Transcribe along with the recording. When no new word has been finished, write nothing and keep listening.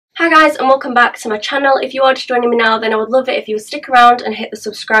Hi guys, and welcome back to my channel. If you are just joining me now, then I would love it if you would stick around and hit the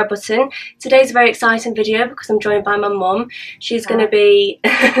subscribe button. Today's a very exciting video because I'm joined by my mum. She's going to be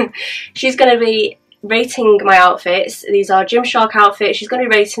rating my outfits. These are Gymshark outfits. She's going to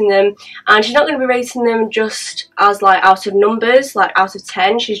be rating them, and she's not going to be rating them just as like out of numbers, like out of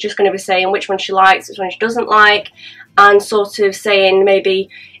 10. She's just going to be saying which one she likes, which one she doesn't like, and sort of saying maybe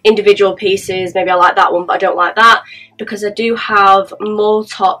individual pieces, maybe I like that one but I don't like that, because I do have more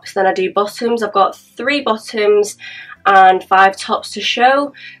tops than I do bottoms. I've got 3 bottoms and 5 tops to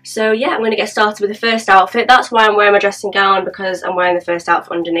show. So yeah, I'm going to get started with the first outfit. That's why I'm wearing my dressing gown, because I'm wearing the first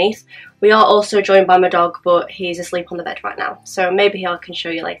outfit underneath. We are also joined by my dog, but he's asleep on the bed right now, so maybe I can show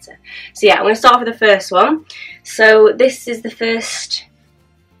you later. So yeah, I'm going to start with the first one. So this is the first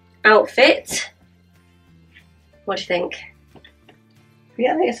outfit. What do you think?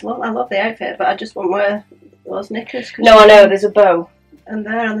 Yeah, I think it's I love the outfit, but I just won't wear those knickers. No, I know, there's a bow. And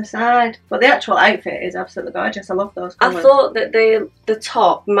there on the side. But the actual outfit is absolutely gorgeous. I love those colours. I thought that the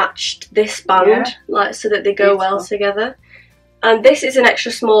top matched this band, yeah, like so that they go well together. And this is an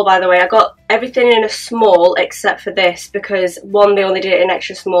extra small, by the way. I got everything in a small except for this, because one, they only did it in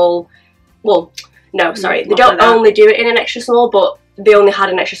extra small. Well, no, sorry, they don't only do it in an extra small, but they only had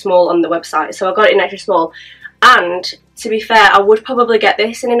an extra small on the website, so I got it in extra small. And to be fair, I would probably get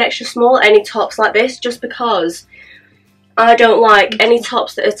this in an extra small, any tops like this, just because I don't like any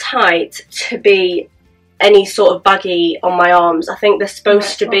tops that are tight to be any sort of baggy on my arms. I think they're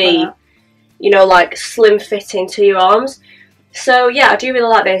supposed to be, you know, like slim fitting to your arms. So yeah, I do really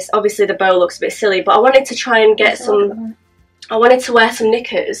like this. Obviously the bow looks a bit silly, but I wanted to try and get some, I wanted to wear some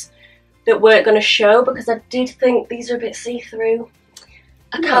knickers that weren't going to show, because I did think these are a bit see-through.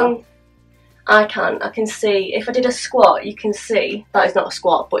 I can see, if I did a squat, you can see, that is not a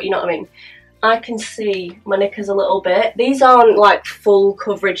squat, but you know what I mean. I can see my knickers a little bit. These aren't like full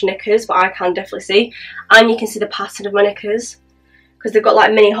coverage knickers, but I can definitely see. And you can see the pattern of my knickers, because they've got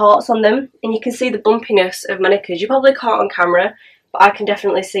like mini hearts on them. And you can see the bumpiness of my knickers. You probably can't on camera, but I can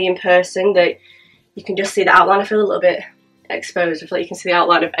definitely see in person that you can just see the outline. I feel a little bit exposed. I feel like you can see the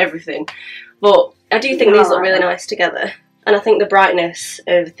outline of everything. But I do think these look really nice together. And I think the brightness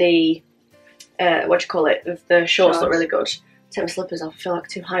of the of the shorts look really good. Take my slippers off, I feel like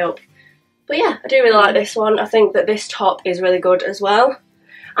too high up. But yeah, I do really like this one. I think that this top is really good as well.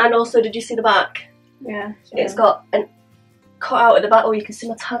 And also, did you see the back? Yeah. It's got a cut out at the back, or you can see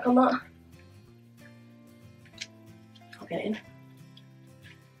my tag on that. I'll get it in.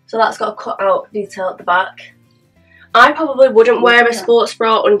 So that's got a cut out detail at the back. I probably wouldn't wear a sports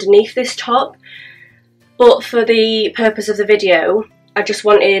bra underneath this top, but for the purpose of the video, I just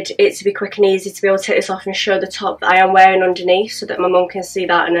wanted it to be quick and easy to be able to take this off and show the top that I am wearing underneath, so that my mum can see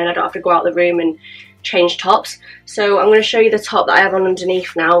that, and then I don't have to go out the room and change tops. So I'm going to show you the top that I have on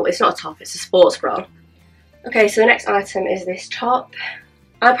underneath now. It's not a top, it's a sports bra. Okay, so the next item is this top.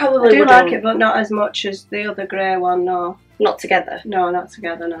 I do like it, but not as much as the other grey one, no. Not together? No, not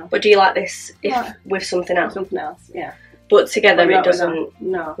together, no. But do you like this with something else? Something else, yeah. But together it doesn't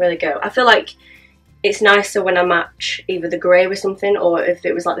really go. I feel like it's nicer when I match either the grey with something, or if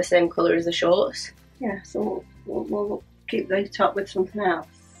it was like the same colour as the shorts. Yeah, so we'll keep the top with something else.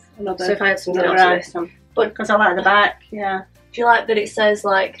 So if I had something else with this. But because I like the back, yeah. Do you like that it says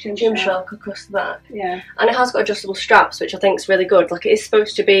like Gymshark across the back? Yeah. And it has got adjustable straps, which I think is really good. Like, it is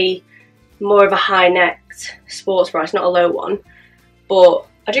supposed to be more of a high-necked sports bra, it's not a low one. But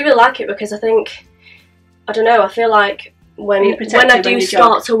I do really like it, because I think, I don't know, I feel like when I do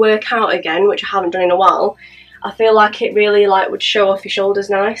start to work out again, which I haven't done in a while, I feel like it really like would show off your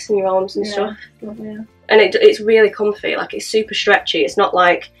shoulders nice and your arms and stuff. Yeah. And it's really comfy, like it's super stretchy, it's not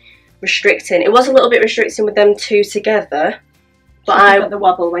like restricting. It was a little bit restricting with them two together, but you got the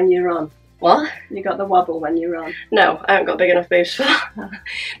wobble when you run. What? You got the wobble when you run. No, I haven't got big enough boobs for that.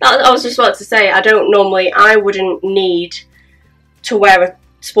 I was just about to say, I wouldn't need to wear a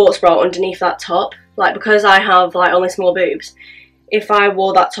sports bra underneath that top. Like, because I have like only small boobs, if I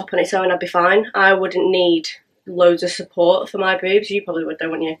wore that top on its own, I'd be fine. I wouldn't need loads of support for my boobs. You probably would though,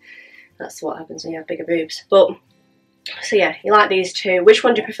 wouldn't you? That's what happens when you have bigger boobs. But, so yeah, you like these two. Which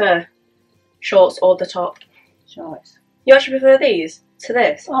one do you prefer? Shorts or the top? Shorts. You actually prefer these to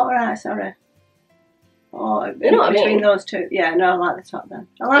this? Oh, right, sorry. Oh, you know what I mean? Between those two, yeah, no, I like the top then.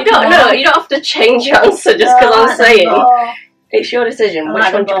 You don't have to change your answer just because I'm saying. It's your decision.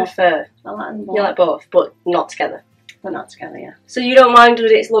 Which one do you prefer? I like them both. You like both, but not together. But not together, yeah. So you don't mind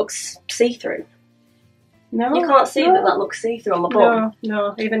that it looks see-through? No. You can't see that looks see-through on the bottom?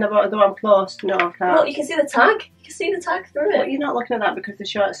 No. Even the one close, no, I can't. Look, you can see the tag. You can see the tag through it. But you're not looking at that because the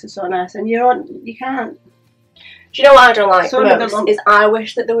shorts are so nice, and you can't. Do you know what I don't like Some the of most? them- Is I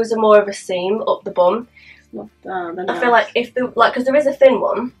wish that there was a more of a seam up the bum. I feel like if the because there is a thin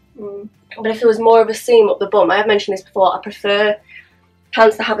one, but if there was more of a seam up the bum, I have mentioned this before. I prefer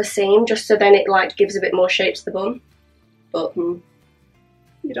pants that have a seam, just so then it like gives a bit more shape to the bum. But you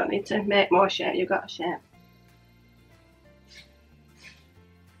don't need to make more shape. You've got a shape.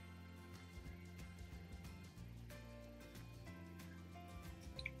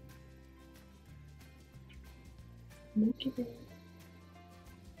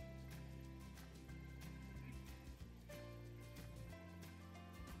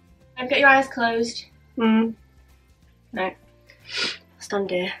 get your eyes closed. Right. Stand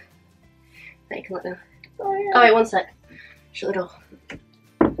here. Now you can let them. Oh yeah. Oh wait, one sec. Shut the door.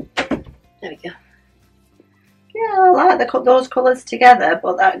 There we go. Yeah, I like those colours together,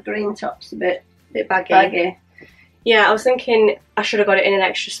 but that green top's a bit baggy. Yeah, I was thinking I should have got it in an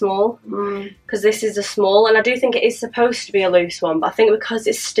extra small because this is a small, and I do think it is supposed to be a loose one, but I think because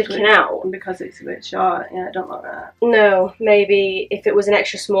it's sticking out And because it's a bit short, yeah, I don't like that. No, maybe if it was an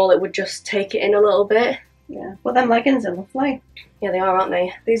extra small, it would just take it in a little bit. Yeah, but them leggings are lovely. Yeah, they are, aren't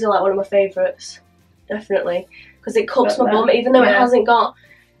they? These are like one of my favourites, definitely, because it cups my bum, even though it hasn't got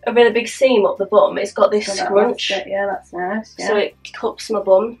a really big seam up the bum. It's got this scrunch. Yeah, that's nice. Yeah. So it cups my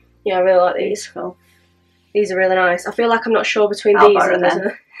bum. Yeah, I really like these. Cool. These are really nice. I feel like I'm not sure between I'll these and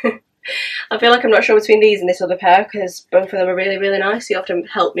this. I feel like I'm not sure between these and this other pair because both of them are really, really nice. So you have to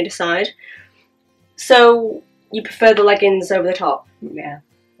help me decide. So you prefer the leggings over the top? Yeah.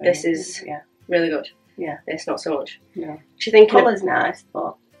 This is really good. Yeah. This not so much. No. Do you think colour's nice,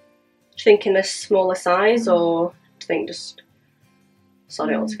 but do you think in a smaller size or do you think just sod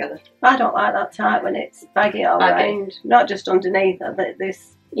it all together? I don't like that tight when it's baggy all around. Not just underneath.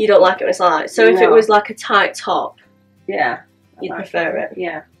 This. You don't like it when it's like so. If it was like a tight top, you'd prefer it.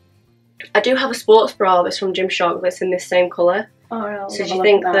 Yeah. I do have a sports bra that's from Gymshark that's in this same colour. Oh, so do you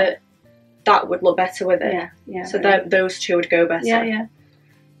think that would look better with it? Yeah, yeah. So those two would go better. Yeah, yeah.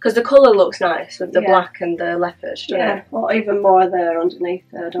 Because the colour looks nice with the black and the leopard, doesn't it? Or even more there underneath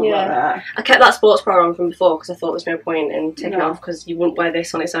there. I don't like that. I kept that sports bra on from before because I thought there was no point in taking it off because you wouldn't wear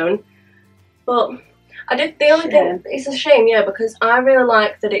this on its own. But I did. The only thing, it's a shame, because I really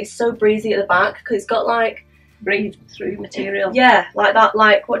like that it's so breezy at the back because it's got like breathe through material. Yeah, like that.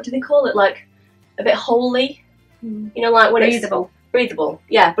 Like what do they call it? Like a bit holey. You know, like when breathable. Breathable.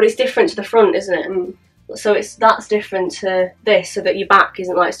 Yeah, but it's different to the front, isn't it? So that's different to this, so that your back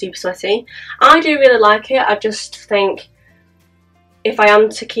isn't like super sweaty. I do really like it. I just think if I am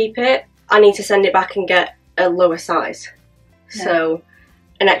to keep it, I need to send it back and get a lower size. Yeah. So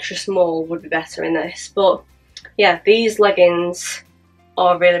an extra small would be better in this. But yeah, these leggings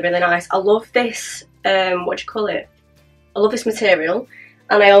are really, really nice. I love this, what do you call it? I love this material.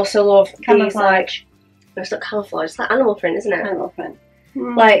 And I also love these like, no, it's not camouflage, it's like animal print, isn't it? Animal print.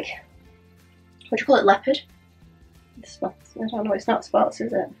 Like, what do you call it, leopard? Spots. I don't know, it's not spots,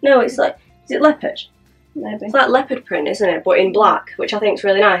 is it? No, it's like, is it leopard? Maybe. It's like leopard print, isn't it? But in black, which I think is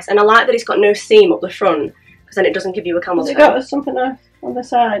really nice. And I like that it's got no seam up the front, because then it doesn't give you a camel toe. Has it got something on the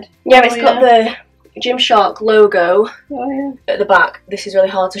side? Yeah, it's got the Gymshark logo at the back. This is really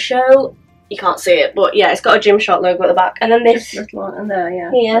hard to show. You can't see it, but yeah, it's got a Gymshark logo at the back. And then this little one in there,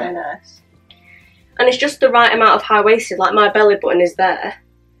 yeah. Very nice. And it's just the right amount of high-waisted, like my belly button is there.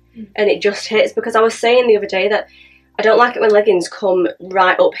 And it just hits, because I was saying the other day that I don't like it when leggings come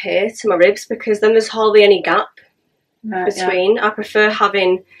right up here to my ribs, because then there's hardly any gap between. I prefer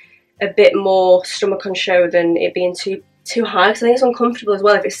having a bit more stomach on show than it being too high, because I think it's uncomfortable as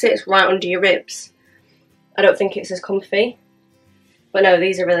well if it sits right under your ribs. I don't think it's as comfy. But no,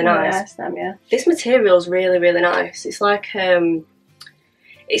 these are really nice. This material is really, really nice. It's like,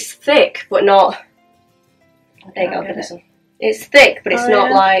 it's thick, but not... There you go, get this one. It's thick, but it's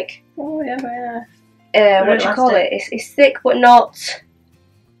not like... Oh yeah, very nice. What do you call it? It's thick, but not...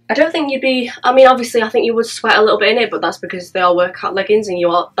 I don't think you'd be... I mean, obviously, I think you would sweat a little bit in it, but that's because they are workout leggings, and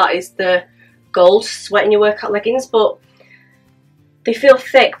that is the goal, sweat in your workout leggings, but they feel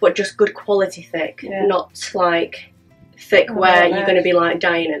thick, but just good quality thick, not like thick where you're going to be like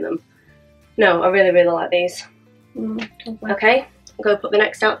dying in them. No, I really, really like these. Okay, I'm going to put the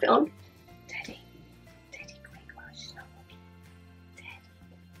next outfit on.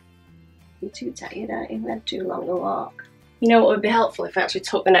 You're too tired, aren't you? We had too long a walk. You know what would be helpful if I actually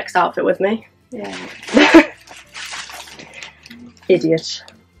took the next outfit with me? Yeah. Idiot.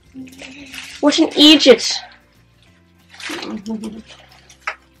 What an idiot!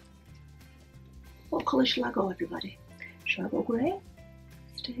 What colour shall I go, everybody? Shall I go grey?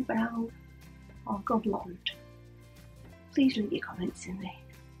 Stay brown? Or go blonde? Please leave your comments in the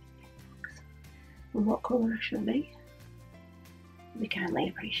box. and what colour I should be. Be kindly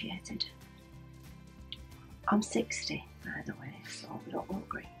appreciated. I'm 60, by the way, so we don't look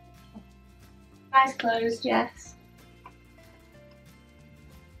green. Eyes closed. Yes.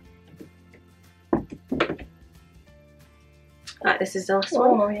 Right, this is the last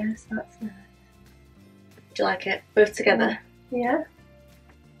one. Oh yes, that's nice. Do you like it? Both together? Yeah.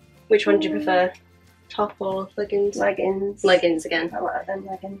 Which one do you prefer? Top or leggings? Leggings. Leggings again. I like them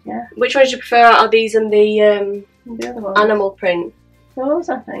leggings, yeah. Which ones do you prefer out of these and the other ones. animal print? Those,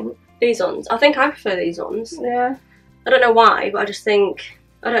 I think. These ones? I think I prefer these ones. Yeah. I don't know why, but I just think,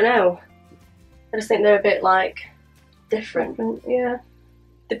 I don't know. I just think they're a bit, like, different. Yeah.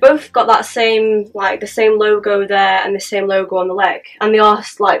 They both got that same, like, the same logo there and the same logo on the leg. And they are,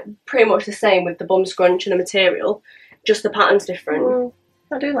 like, pretty much the same with the bum scrunch and the material. Just the pattern's different.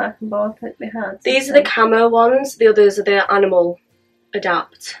 I do like them both. They had. These are the camo ones. The others are the animal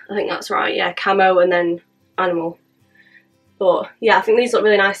adapt. I think that's right. Yeah, camo and then animal. But, yeah, I think these look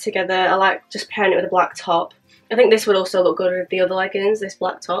really nice together. I like just pairing it with a black top. I think this would also look good with the other leggings, this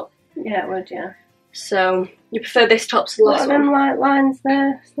black top. Yeah, it would, yeah. So, you prefer this top to the last one? What are them like lines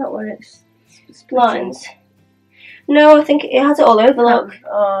there? It's not where it's lines. No, I think it has it all over, look.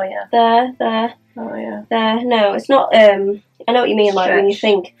 Oh, yeah. There. Oh, yeah. There. No, it's not, I know what you mean, like when you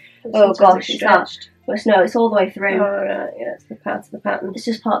think, oh gosh, it's that. But no, it's all the way through. Oh, right, yeah, it's the part of the pattern. It's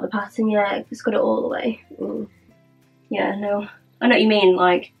just part of the pattern, yeah, it's got it all the way. Yeah, no. I know what you mean,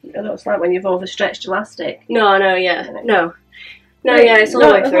 like... It looks like when you've overstretched elastic. No, yeah. No, yeah, it's all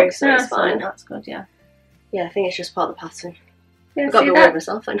the way through, so it's fine. That's good, yeah. Yeah, I think it's just part of the pattern. Yeah, I've got to be aware of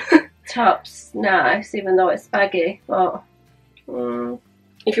myself then. Top's nice, even though it's baggy, but...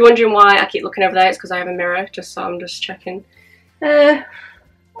 If you're wondering why I keep looking over there, it's because I have a mirror, just so I'm just checking. I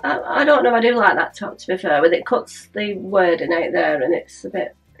don't know, I do like that top, to be fair, but it cuts the wording out there, and it's a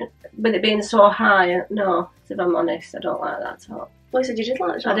bit... With it being so high, no, if I'm honest, I don't like that top. Well, you said you did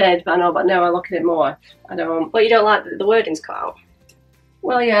like the top. I did, but now I look at it more. I don't... Well, you don't like the wording's cut out?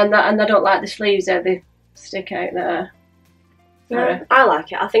 Well, yeah, and I don't like the sleeves how they stick out there. Yeah, I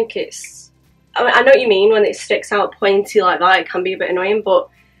like it. I think it's... I mean, I know what you mean, when it sticks out pointy like that, it can be a bit annoying, but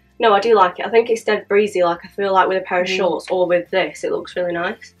no, I do like it. I think it's dead breezy, like I feel like with a pair of shorts or with this, it looks really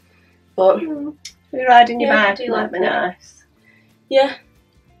nice. But... You're riding your bike, I do like it. Nice. Yeah.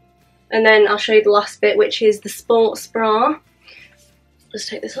 And then I'll show you the last bit, which is the sports bra. Let's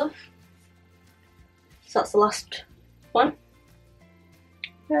take this off. So that's the last one.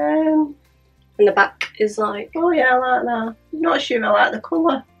 And the back is like... Oh yeah, I like that. I'm not sure I like the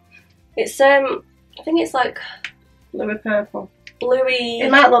colour. It's, I think it's like... Bluey purple. Bluey...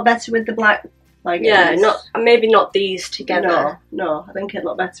 It might look better with the black leggings. Yeah, maybe not these together. No, I think it'd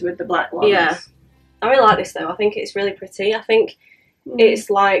look better with the black ones. Yeah. I really like this though. I think it's really pretty. I think it's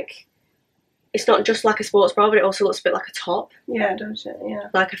like... It's not just like a sports bra, but it also looks a bit like a top. Yeah, does it? Yeah.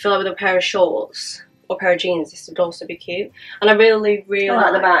 Like I feel like with a pair of shorts or a pair of jeans, this would also be cute. And I really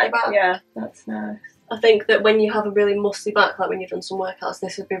like the back. Yeah, that's nice. I think that when you have a really muscly back, like when you've done some workouts,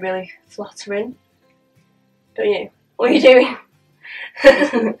 this would be really flattering. Don't you? What are you doing?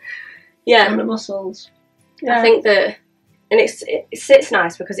 Yeah. And the muscles. Yeah. I think that, and it sits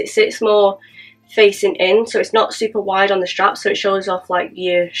nice because it sits more facing in, so it's not super wide on the strap, so it shows off like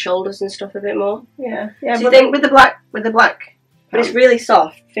your shoulders and stuff a bit more. Yeah, yeah. Do But you think with the black, but it's really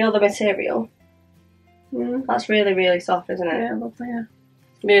soft. Feel the material. Mm. That's really, really soft, isn't it? Yeah, lovely. Yeah.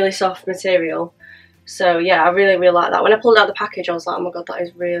 Really soft material. So yeah, I really, really like that. When I pulled out the package, I was like, oh my god, that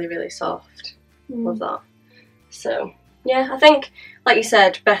is really, really soft. Love that. So yeah, I think, like you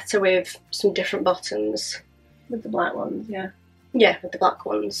said, better with some different bottoms. With the black ones, yeah. Yeah, with the black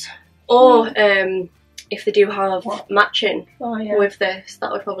ones. Or if they do have matching with this, that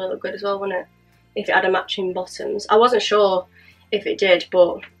would probably look good as well, wouldn't it? If it had a matching bottoms. I wasn't sure if it did,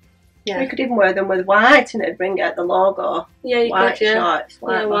 but yeah. You could even wear them with white and it'd bring out the logo. Yeah, you white could, yeah. Shorts,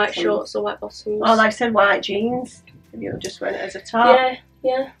 White shorts or white bottoms. Or like I said, white jeans. If you were just wearing it as a top.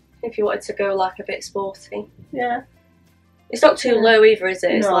 Yeah. If you wanted to go like a bit sporty. Yeah. It's not too low either, is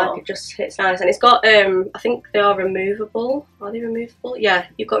it? It's No. like, it just hits nice. And it's got, I think they are removable. Are they removable? Yeah,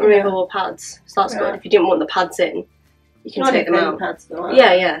 you've got removable pads. So that's good. If you didn't want the pads in, you can take them out. Pads though,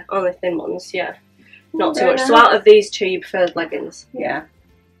 Yeah, only thin ones, yeah. Not too much. nice. So out of these two, you preferred leggings? Yeah.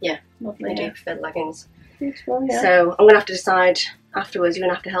 Yeah. Lovely. I do prefer leggings. Beautiful, yeah. So I'm going to have to decide afterwards, you're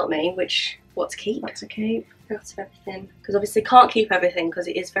going to have to help me, what to keep. That's a keep. Out of everything, because obviously can't keep everything because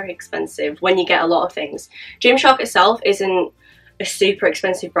it is very expensive when you get a lot of things. Gymshark itself isn't a super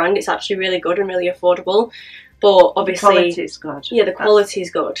expensive brand. It's actually really good and really affordable, but obviously the quality's good. Yeah, the quality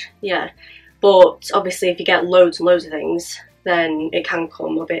is good. Yeah, but obviously if you get loads and loads of things, then it can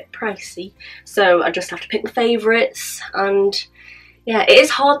come a bit pricey. So I just have to pick my favourites, and yeah, it is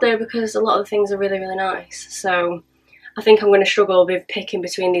hard though because a lot of the things are really, really nice. So I think I'm going to struggle with picking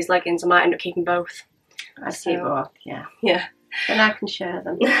between these leggings. I might end up keeping both. I see both, yeah. Yeah. And I can share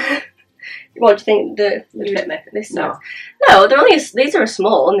them. What do you think the fit me? This size? No, they're only these are a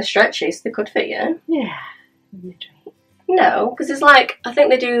small and they're stretchy, so they could fit you. Yeah. No, because it's like, I think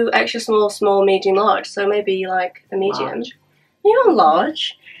they do extra small, small, medium, large, so maybe like a medium. Large. You're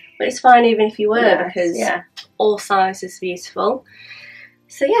large, but it's fine even if you were, Yes, because yeah. all size is beautiful.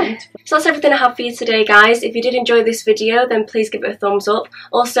 So yeah, so that's everything I have for you today, guys. If you did enjoy this video, then please give it a thumbs up.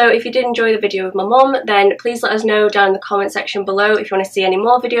 Also, if you did enjoy the video with my mum, then please let us know down in the comment section below if you want to see any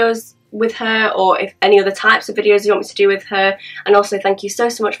more videos with her, or if any other types of videos you want me to do with her. And also, thank you so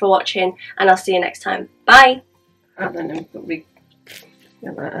much for watching, and I'll see you next time. Bye!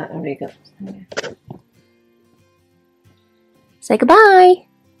 Say goodbye!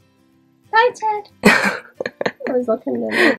 Bye, Ted! I was looking at him.